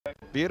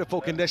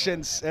Beautiful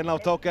conditions in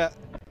Tonga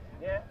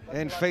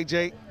and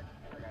Fiji.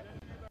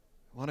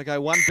 Want to go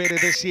one better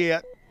this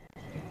year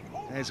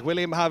as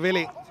William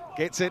Havili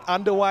gets it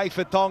underway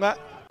for Tonga.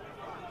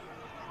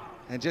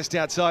 And just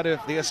outside of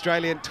the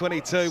Australian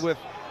 22 with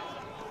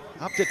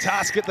up to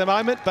task at the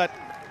moment, but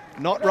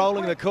not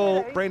rolling the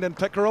call, Brendan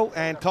Pickerel,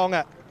 and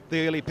Tonga,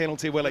 the early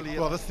penalty, Willie.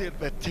 Well, this is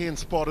that 10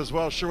 spot as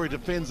well. Sure, he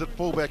defends at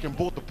fullback and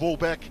brought the ball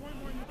back,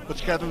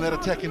 which gave them that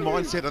attacking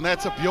mindset, and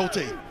that's a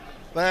beauty.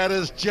 That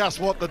is just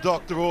what the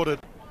doctor ordered.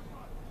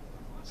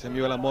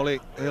 Samuela Mole,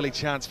 early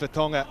chance for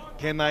Tonga.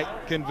 Can they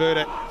convert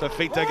it?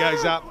 Fafita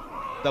goes up.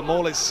 The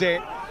maul is set.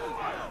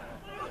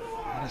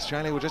 And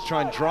Australia will just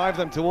try and drive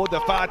them toward the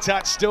far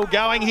touch. Still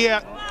going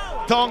here.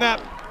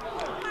 Tonga.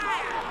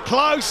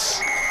 Close.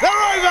 They're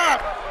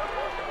over.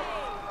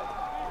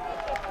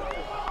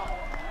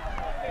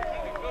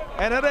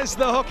 And it is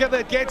the hooker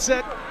that gets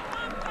it.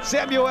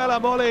 Samuela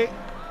Mole.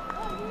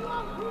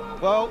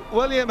 Well,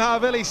 William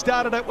Havili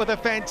started it with a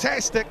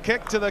fantastic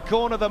kick to the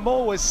corner. The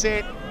maul was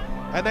set,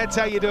 and that's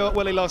how you do it,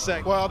 Willie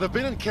Lossing. Well, they've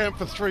been in camp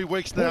for 3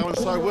 weeks now, and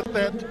so with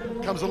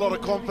that comes a lot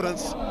of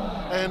confidence.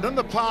 And in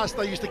the past,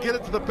 they used to get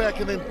it to the back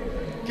and then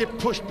get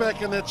pushed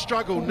back and they'd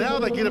struggle. Now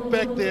they get it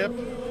back there,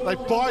 they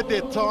bide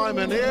their time,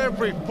 and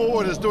every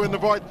forward is doing the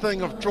right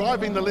thing of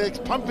driving the legs,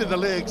 pumping the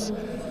legs,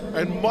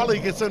 and Molly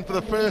gets in for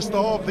the first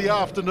of the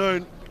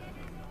afternoon.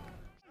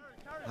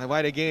 They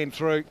wait again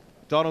through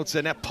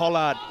Donaldson. Now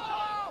Pollard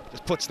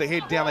just puts the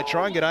head down. They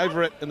try and get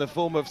over it in the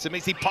form of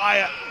Samisi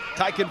Paya,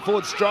 taken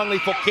forward strongly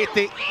for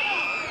Kete.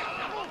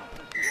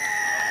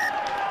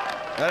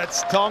 But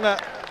it's Tonga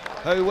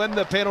who win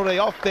the penalty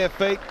off their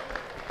feet,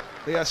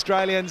 the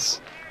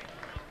Australians,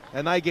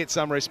 and they get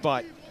some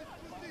respite.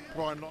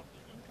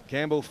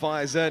 Campbell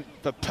fires in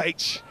for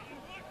Peach,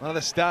 one of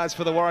the stars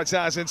for the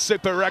Waratahs in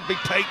Super Rugby.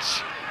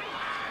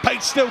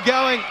 Peach still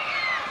going.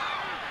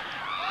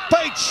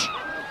 Peach!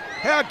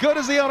 How good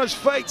is he on his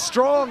feet?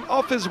 Strong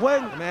off his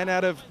wing. The man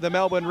out of the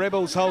Melbourne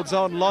Rebels holds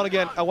on.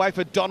 Lonergan away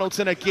for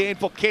Donaldson again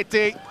for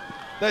Kete.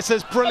 This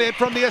is brilliant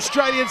from the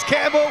Australians.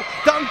 Campbell,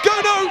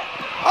 Dungunu.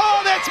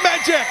 Oh, that's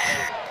magic.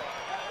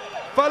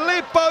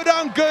 Filippo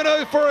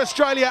Dungunu for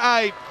Australia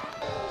A.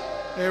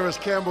 There is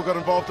Campbell got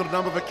involved on a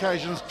number of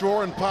occasions,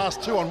 drawing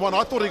past 2-on-1.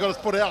 I thought he got his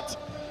foot out.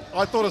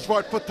 I thought his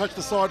right foot touched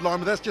the sideline,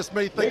 but that's just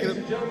me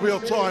thinking in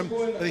real time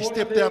that he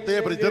stepped out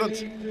there, but he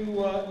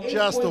didn't.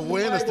 Just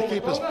awareness to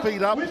keep his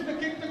feet up,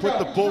 put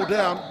the ball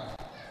down,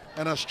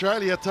 and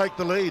Australia take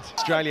the lead.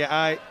 Australia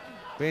A,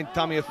 Ben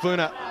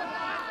Tamiafuna,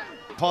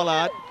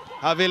 Pollard,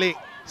 Havili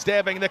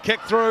stabbing the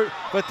kick through,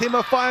 but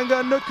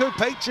Timofanga Nuku.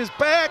 Peach is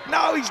back.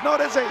 No, he's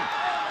not, is he?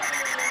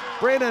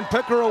 Brendan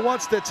Pickerel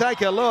wants to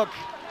take a look.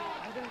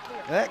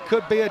 That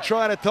could be a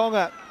try to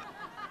Tonga.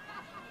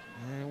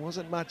 There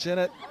wasn't much in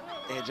it.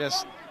 He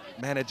just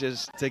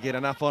manages to get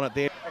enough on it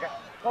there. Okay,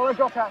 follow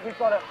drop out, he's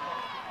got it.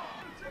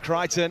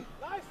 Crichton,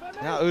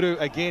 now Uru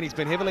again, he's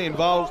been heavily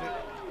involved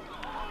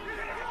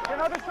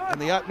in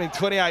the opening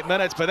 28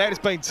 minutes, but that has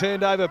been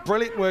turned over.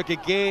 Brilliant work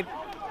again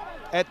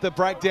at the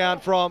breakdown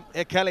from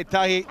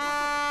Ekalitahi.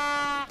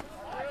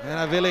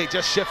 And Havili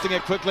just shifting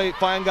it quickly.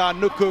 Fainga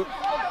Nuku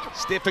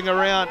stepping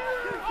around.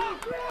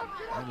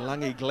 And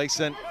Langi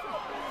Gleeson.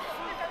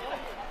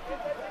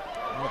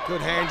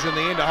 Good hands in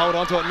the end to hold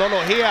on to it. Lolo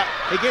here,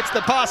 he gets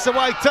the pass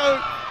away too.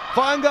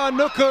 Fainga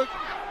Nuku.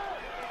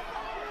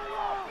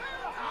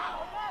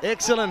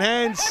 Excellent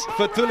hands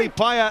for Tuli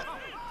Paya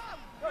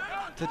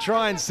to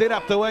try and set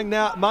up the wing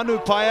now. Manu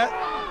Paya.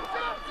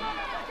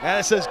 And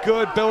this is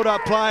good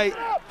build-up play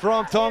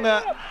from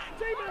Tonga.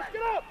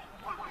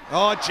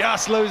 Oh,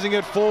 just losing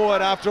it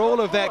forward after all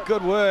of that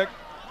good work.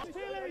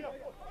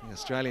 The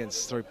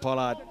Australians through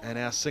Pollard, and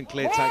now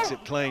Sinclair takes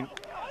it clean.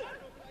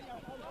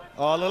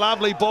 Oh, the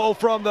lovely ball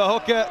from the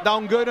hooker,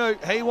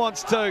 Dungunu. He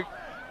wants to.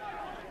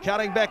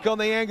 Cutting back on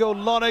the angle,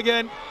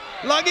 Lonergan.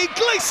 Langi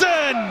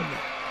Gleeson!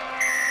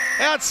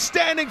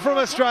 Outstanding from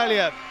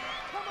Australia.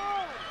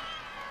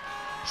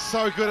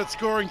 So good at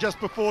scoring just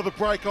before the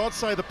break. I'd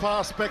say the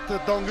pass back to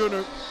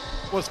Dungunu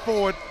was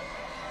forward.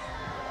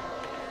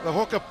 The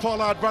hooker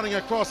Pollard running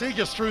across, he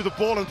just threw the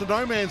ball into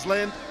no man's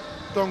land.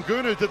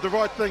 Dungunu did the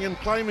right thing in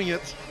claiming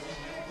it.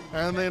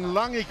 And then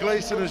Langi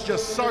Gleeson is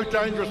just so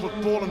dangerous with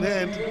ball in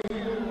hand.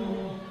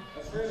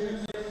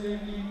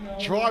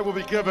 Try will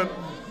be given.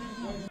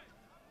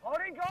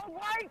 Holding goal,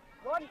 wait!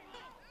 Good.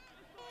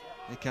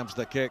 Here comes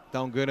the kick,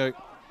 Dungunu.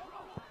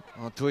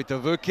 On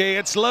Tuitavuki,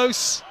 it's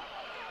loose.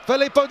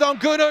 Filippo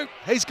Dungunu,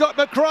 he's got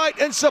McCreight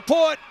in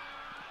support.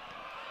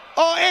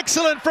 Oh,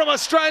 excellent from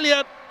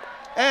Australia.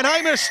 And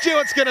Hamish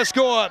Stewart's going to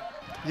score.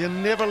 You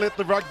never let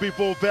the rugby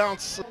ball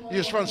bounce. You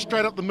just run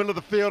straight up the middle of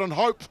the field and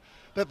hope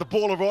that the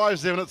ball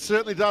arrives there, and it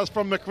certainly does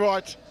from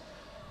McCreight.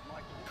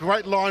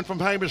 Great line from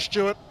Hamish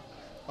Stewart.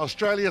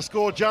 Australia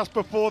scored just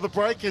before the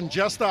break and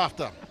just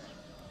after.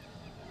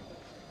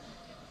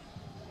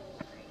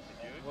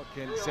 What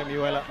can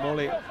Samuela Mole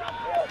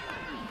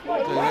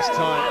do this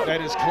time?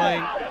 That is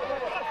clean.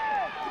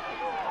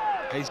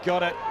 He's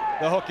got it.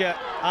 The hooker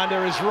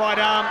under his right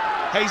arm.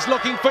 He's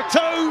looking for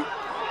two.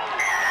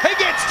 He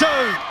gets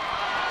two.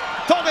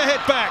 a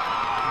hit back.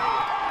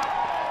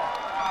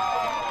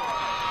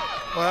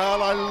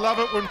 Well, I love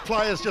it when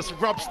players just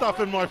rub stuff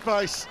in my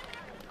face,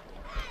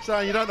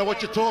 saying you don't know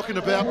what you're talking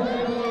about.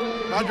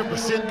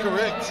 100%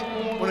 correct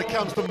when it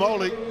comes to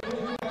Molly.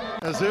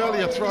 His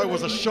earlier throw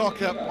was a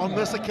shocker. On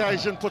this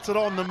occasion, puts it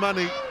on the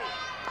money.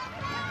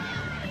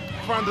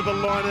 Front of the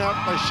line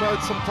out, they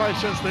showed some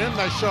patience. Then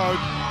they showed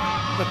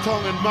the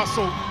Tongan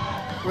muscle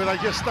where they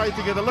just stayed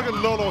together. Look at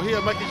Lolo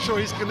here, making sure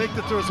he's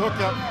connected to his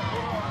hooker.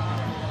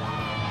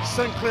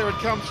 Sinclair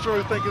had come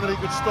through thinking that he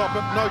could stop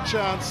it. No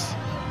chance.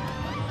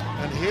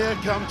 And here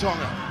come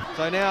Tonga.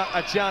 So now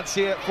a chance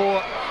here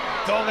for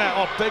Tonga.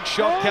 Oh, big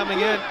shot coming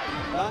in.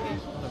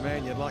 The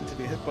man you'd like to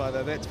be hit by,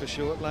 though, that's for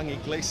sure.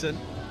 Langi Gleeson,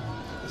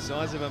 the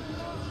size of him.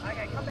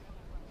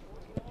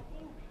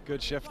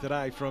 Good shift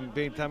today from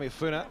Ben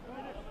Tamifuna.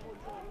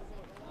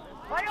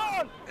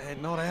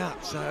 And not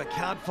out, so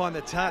can't find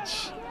the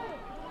touch.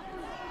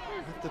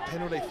 With the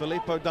penalty,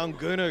 Filippo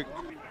Dongunu.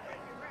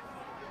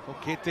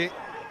 Okete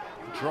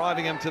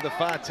driving him to the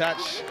far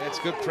touch. That's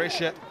good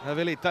pressure.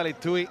 Havili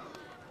Talitui.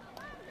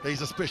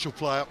 He's a special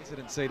player.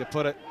 Hesitancy to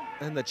put it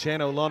in the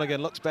channel.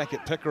 Lonergan looks back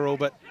at Pickerel,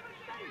 but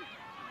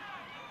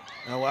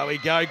away we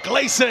go.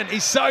 Gleeson,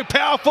 he's so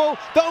powerful.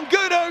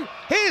 Dongunu,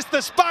 here's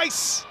the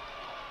space.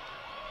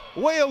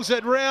 Wheels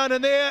it round,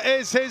 and there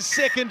is his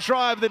second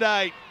try of the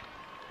day.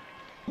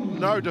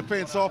 No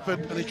defence offered,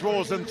 and he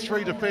draws in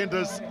 3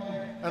 defenders.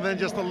 And then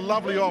just a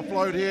lovely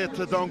offload here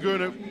to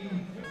Dongunu,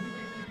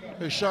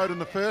 who showed in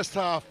the first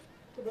half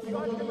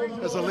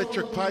his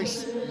electric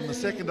pace. In the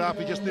second half,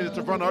 he just needed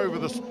to run over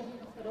the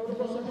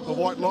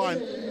white line.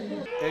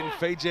 In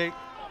Fiji,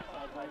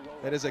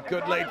 it is a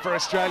good lead for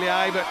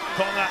Australia, but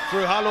Tonga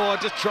through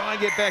Haloa, just try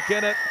and get back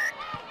in it.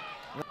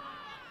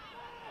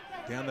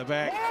 Down the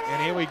back,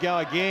 and here we go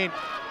again.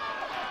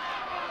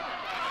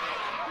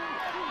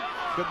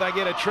 Could they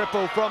get a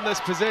triple from this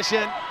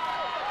position?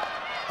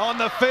 On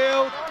the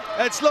field,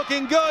 it's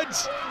looking good.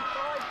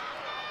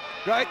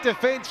 Great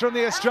defence from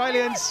the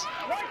Australians,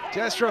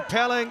 just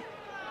repelling.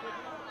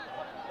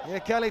 Yeah,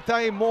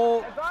 Kalitai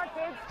Moore,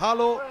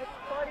 Halo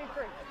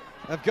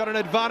have got an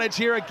advantage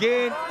here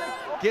again,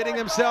 getting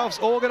themselves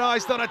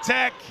organised on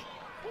attack.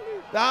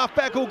 The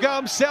halfback will go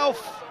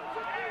himself.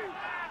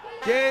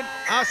 Again,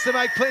 asked to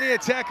make plenty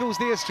of tackles,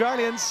 the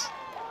Australians.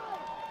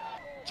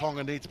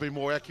 Tonga need to be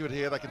more accurate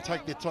here. They can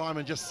take their time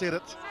and just set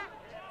it.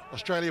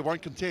 Australia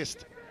won't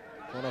contest.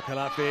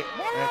 Whanokalafi,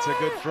 that's a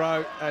good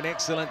throw, an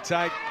excellent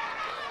take.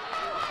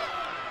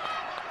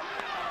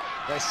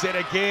 They set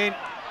again.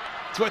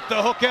 It's with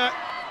the hooker.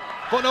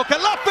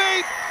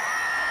 Whanokalafi!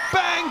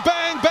 Bang,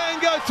 bang,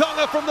 bang, go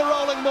Tonga from the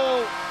rolling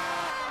maul.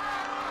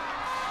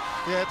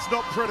 Yeah, it's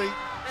not pretty,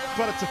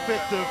 but it's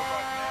effective.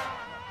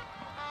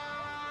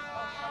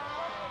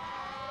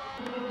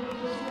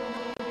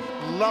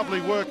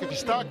 Lovely work. If you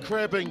start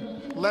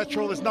crabbing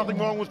lateral, there's nothing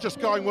wrong with just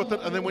going with it.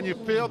 And then when you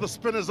feel the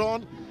spin is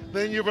on,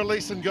 then you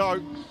release and go.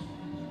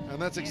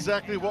 And that's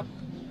exactly what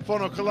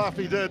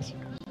Whanokalafi did.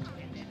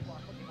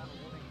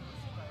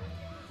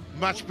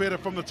 Much better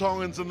from the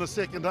Tongans in the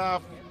second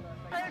half.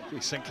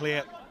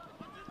 Sinclair.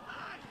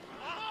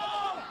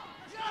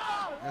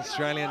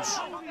 Australians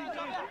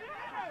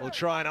will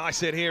try and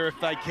ice it here if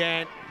they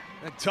can.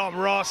 And Tom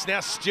Ross, now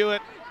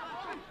Stewart.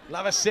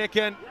 Love a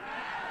second.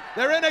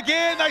 They're in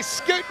again, they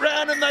scoot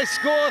round and they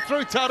score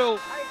through Tuttle.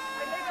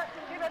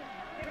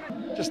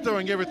 Just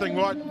doing everything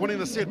right, winning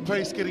the set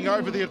piece, getting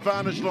over the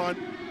advantage line,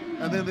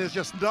 and then there's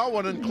just no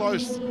one in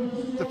close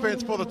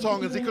defence for the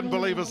Tongans. He couldn't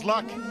believe his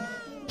luck.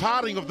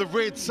 Parting of the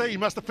Red Sea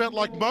must have felt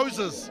like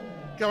Moses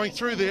going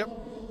through there.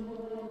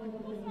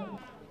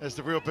 There's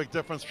the real big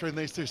difference between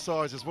these two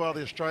sides as well.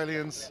 The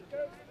Australians,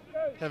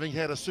 having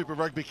had a Super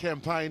Rugby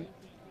campaign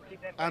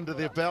under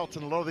their belt,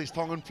 and a lot of these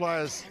Tongan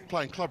players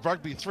playing club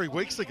rugby 3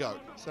 weeks ago.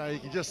 So you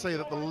can just see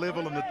that the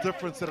level and the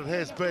difference that it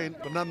has been,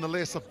 but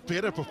nonetheless a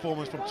better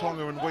performance from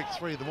Tonga in week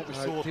 3 than what we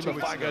saw 2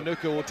 weeks ago.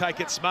 Nuku will take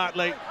it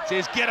smartly,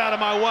 says get out of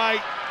my way.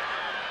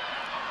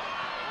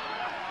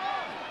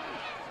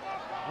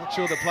 Not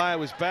sure the player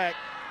was back.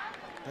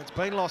 It's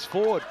been lost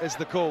forward is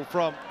the call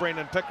from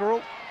Brendan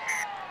Pickerel.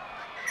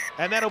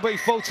 And that'll be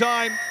full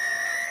time.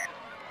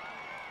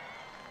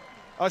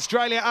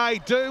 Australia A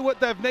do what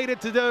they've needed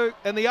to do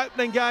in the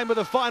opening game of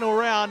the final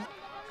round.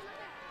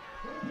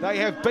 They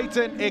have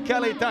beaten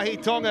Ekale Tahi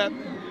Tonga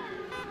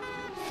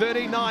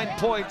 39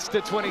 points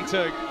to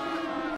 22.